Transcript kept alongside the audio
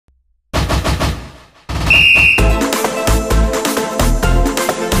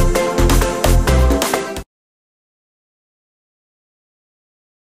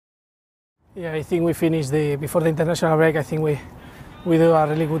Yeah, I think we finished before the international break. I think we do a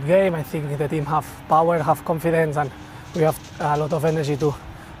really good game. I think the team have power, have confidence, and we have a lot of energy to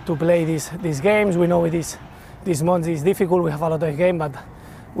play these games. We know this month is difficult. We have a lot of game, but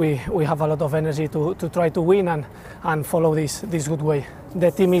we have a lot of energy to try to win and follow this good way.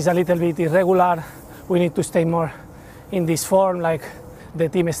 The team is a little bit irregular. We need to stay more in this form, like the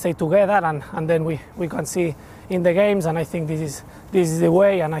team stay together, and then we can see in the games. And I think this is the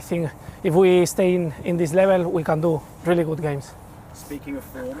way. And I think if we stay in this level, we can do really good games. Speaking of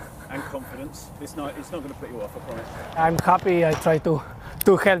form and confidence, it's not going to put you off, I promise. I'm happy. I try to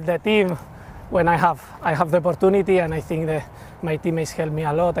help the team when I have the opportunity, and I think my teammates help me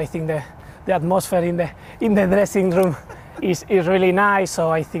a lot. I think the atmosphere in the dressing room is really nice.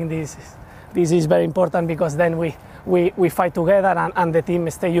 So I think this is very important, because then we fight together and the team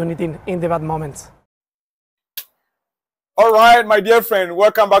stay united in the bad moments. All right, my dear friend,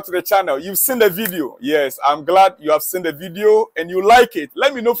 welcome back to the channel. You've seen the video. Yes, I'm glad you have seen the video and you like it.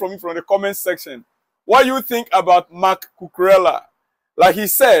 Let me know from the comment section what you think about Marc Cucurella. Like he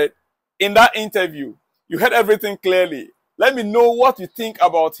said in that interview, you heard everything clearly. Let me know what you think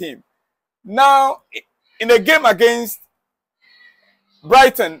about him. Now, in the game against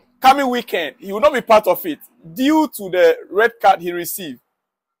Brighton, coming weekend, he will not be part of it due to the red card he received.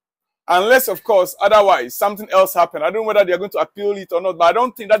 Unless, of course, otherwise, something else happened. I don't know whether they are going to appeal it or not, but I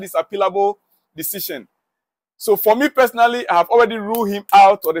don't think that is an appealable decision. So for me personally, I have already ruled him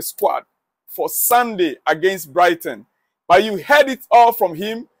out of the squad for Sunday against Brighton. But you heard it all from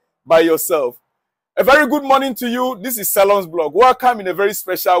him by yourself. A very good morning to you. This is Salon's blog. Welcome in a very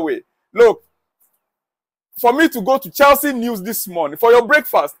special way. Look, for me to go to Chelsea news this morning, for your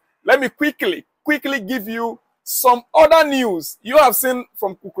breakfast, let me quickly give you some other news. You have seen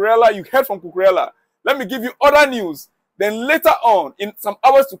from Cucurella, you heard from Cucurella. Let me give you other news. Then later on, in some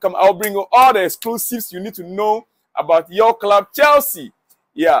hours to come, I'll bring you all the exclusives you need to know about your club, Chelsea.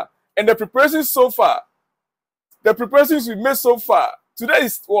 Yeah. And the preparations so far, the preparations we've made so far. Today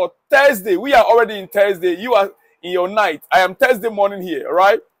is what? Thursday. We are already in Thursday. You are in your night. I am Thursday morning here,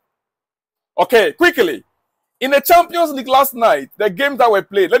 right? Okay, quickly. In the Champions League last night, the games that were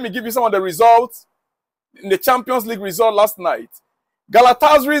played, let me give you some of the results. In the Champions League result last night,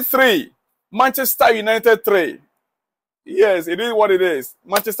 Galatasaray 3, Manchester United 3. Yes, it is what it is.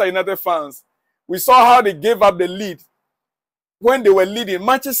 Manchester United fans, we saw how they gave up the lead. When they were leading,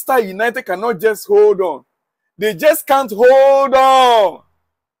 Manchester United cannot just hold on. They just can't hold on.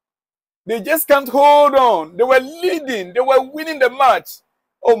 They just can't hold on. They were leading. They were winning the match.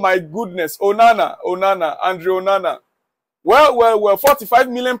 Oh my goodness. Andre Onana. Well, 45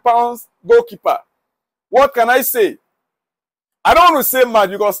 million pounds goalkeeper. What can I say? I don't want to say much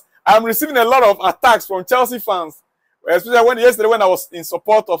because I'm receiving a lot of attacks from Chelsea fans. Especially yesterday when I was in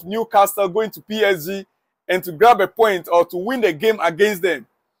support of Newcastle going to PSG and to grab a point or to win the game against them.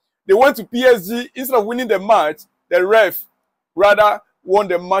 They went to PSG. Instead of winning the match, the ref rather won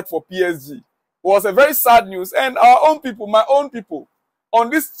the match for PSG. It was a very sad news. And our own people, my own people, on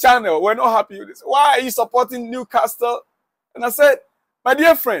this channel, were not happy with this. Why are you supporting Newcastle? And I said, my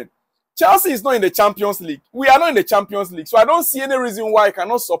dear friend, Chelsea is not in the Champions League. We are not in the Champions League. So I don't see any reason why I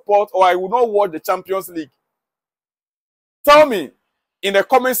cannot support or I will not watch the Champions League. Tell me in the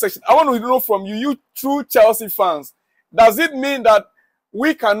comment section. I want to know from you, you true Chelsea fans. Does it mean that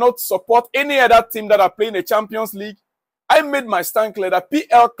we cannot support any other team that are playing the Champions League? I made my stand clear that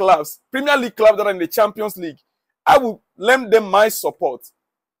PL clubs, Premier League clubs that are in the Champions League, I will lend them my support.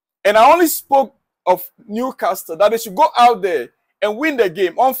 And I only spoke of Newcastle, that they should go out there and win the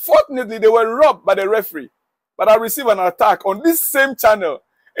game. Unfortunately, they were robbed by the referee. But I received an attack on this same channel.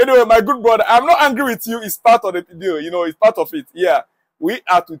 Anyway, my good brother, I'm not angry with you. It's part of the deal. You know, it's part of it. Yeah. We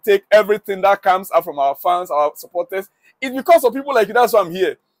have to take everything that comes out from our fans, our supporters. It's because of people like you. That's why I'm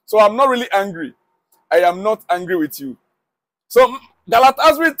here. So I'm not really angry. I am not angry with you. So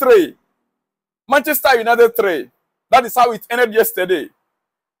Galatasaray 3. Manchester United 3. That is how it ended yesterday.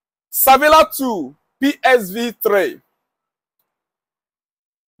 Sevilla 2. PSV 3.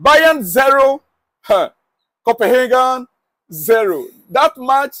 Bayern 0, Copenhagen 0. That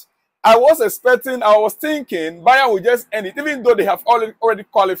match, I was thinking Bayern would just end it, even though they have already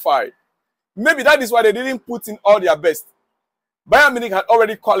qualified. Maybe that is why they didn't put in all their best. Bayern Munich had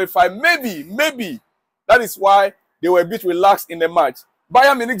already qualified. Maybe that is why they were a bit relaxed in the match.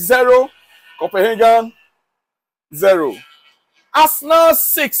 Bayern Munich 0, Copenhagen 0. Arsenal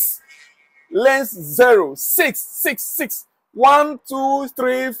 6, Lens 0. 6. 1, 2,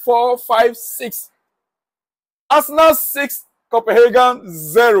 3, 4, 5, 6. Arsenal 6, Copenhagen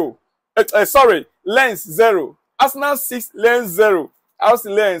 0. Lens 0. Arsenal 6, Lens 0. House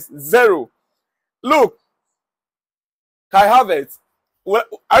Lens 0. Look, Kai Havertz, well,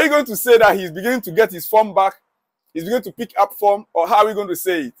 are you going to say that he's beginning to get his form back? He's beginning to pick up form, or how are we going to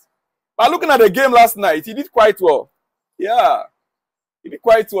say it? But looking at the game last night, he did quite well. Yeah, he did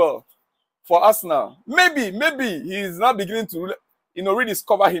quite well for Arsenal. Maybe he's now beginning to,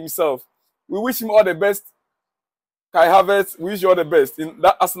 rediscover himself. We wish him all the best. Kai Havertz, we wish you all the best in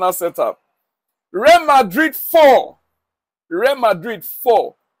that Arsenal setup. Real Madrid 4. Real Madrid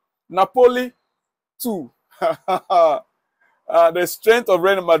 4. Napoli 2. The strength of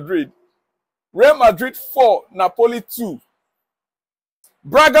Real Madrid. Real Madrid 4. Napoli 2.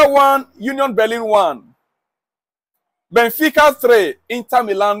 Braga 1. Union Berlin 1. Benfica 3. Inter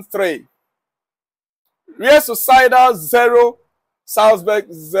Milan 3. Real Sociedad 0.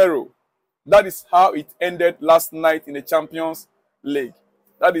 Salzburg 0. That is how it ended last night in the Champions League.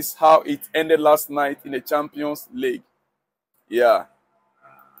 That is how it ended last night in the Champions League. Yeah.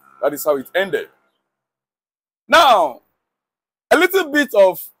 That is how it ended. Now, a little bit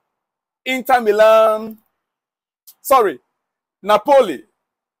of Inter Milan. Sorry, Napoli.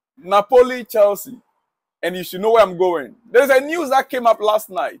 Napoli, Chelsea. And you should know where I'm going. There's a news that came up last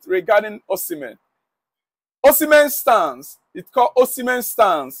night regarding Osimhen. Osimhen stance. It's called Osimhen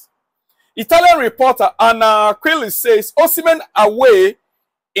stance. Italian reporter Anna Quilly says Osimhen away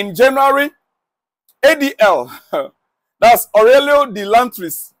in January. ADL. That's Aurelio De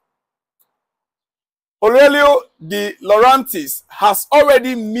Laurentiis. Aurelio De Laurentiis has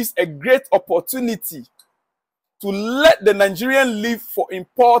already missed a great opportunity to let the Nigerian leave for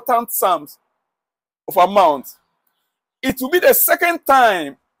important sums of amount. It will be the second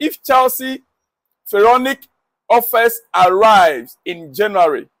time if Chelsea pharaonic offers arrives in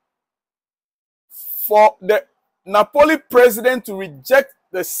January for the Napoli president to reject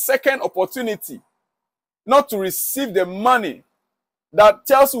the second opportunity not to receive the money that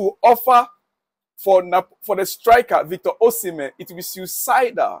Chelsea will offer for the striker Victor Osimhen. It will be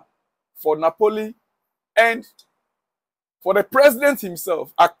suicidal for Napoli and for the president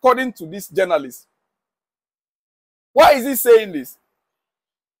himself, according to this journalist. Why is he saying this?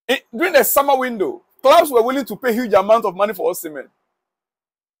 During the summer window, clubs were willing to pay huge amount of money for Osimhen.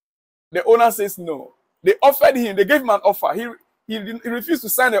 The owner says no. They offered him, they gave him an offer. He refused to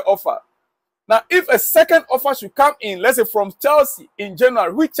sign the offer. Now, if a second offer should come in, let's say from Chelsea in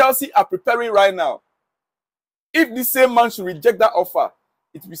January, which Chelsea are preparing right now, if this same man should reject that offer,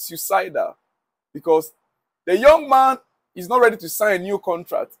 it will be suicidal. Because the young man is not ready to sign a new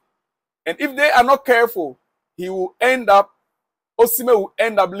contract. And if they are not careful, Osimhen will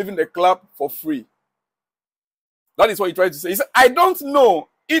end up leaving the club for free. That is what he tried to say. He said, I don't know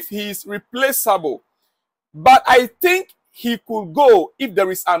if he is replaceable, but I think he could go if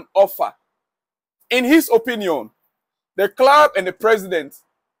there is an offer. In his opinion, the club and the president,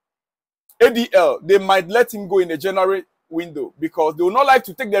 ADL, they might let him go in the January window because they would not like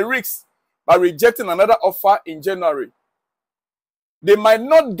to take the risk by rejecting another offer in January. They might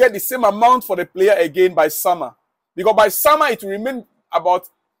not get the same amount for the player again by summer. Because by summer, it will remain about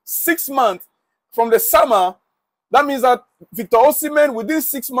 6 months. From the summer, that means that Victor Osimhen, within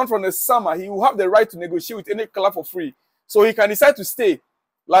 6 months from the summer, he will have the right to negotiate with any club for free. So he can decide to stay.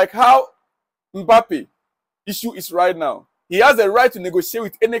 Like how Mbappe issue is right now. He has the right to negotiate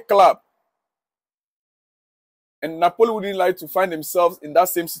with any club. And Napoli wouldn't like to find themselves in that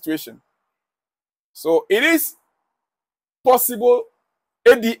same situation. So it is possible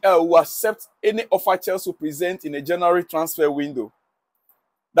ADL will accept any offer Chelsea present in a January transfer window.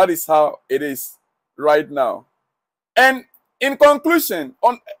 That is how it is right now. And in conclusion,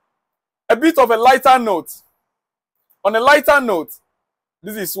 on a bit of a lighter note,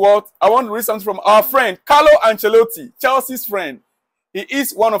 this is what I want to read something from our friend, Carlo Ancelotti, Chelsea's friend. He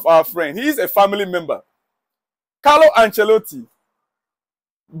is one of our friends. He is a family member. Carlo Ancelotti,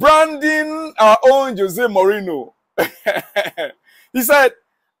 branding our own Jose Mourinho. He said,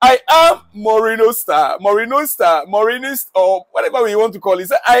 I am Mourinista, or whatever we want to call it. He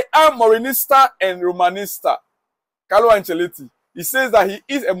said, I am Mourinista and Romanista. Carlo Ancelotti. He says that he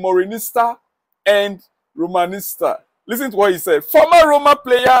is a Mourinista and Romanista. Listen to what he said. Former Roma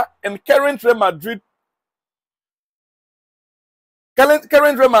player and current Real Madrid,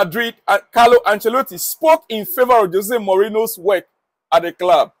 Carlo Ancelotti spoke in favor of Jose Mourinho's work at the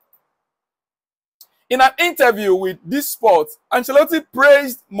club. In an interview with this Sport, Ancelotti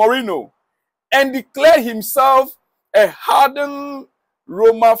praised Mourinho and declared himself a hardened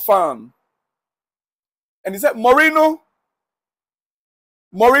Roma fan. And he said, Mourinho,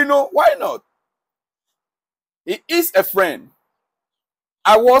 why not? He is a friend.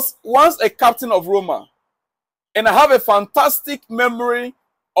 I was once a captain of Roma, and I have a fantastic memory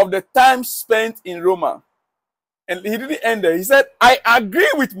of the time spent in Roma. And he didn't end there. He said, I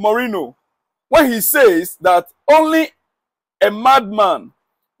agree with Mourinho when he says that only a madman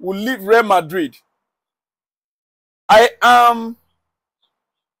will leave Real Madrid. I am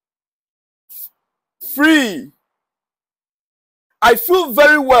free. I feel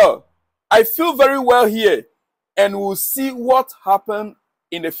very well. I feel very well here. And we'll see what happens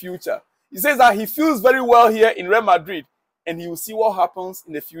in the future. He says that he feels very well here in Real Madrid. And he will see what happens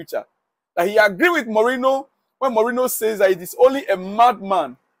in the future. That he agrees with Mourinho when Mourinho says that it is only a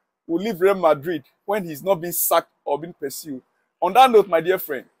madman who will leave Real Madrid when he's not being sacked or being pursued. On that note, my dear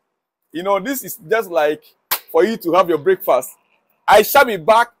friend, you know, this is just like for you to have your breakfast. I shall be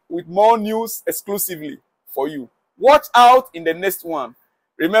back with more news exclusively for you. Watch out in the next one.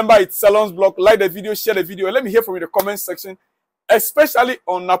 Remember, it's Salon's blog. Like the video, share the video, and let me hear from you in the comment section, especially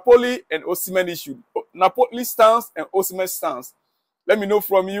on Napoli and Osimhen issue. Napoli stance and Osimhen stance. Let me know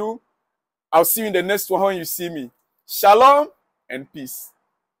from you. I'll see you in the next one when you see me. Shalom and peace.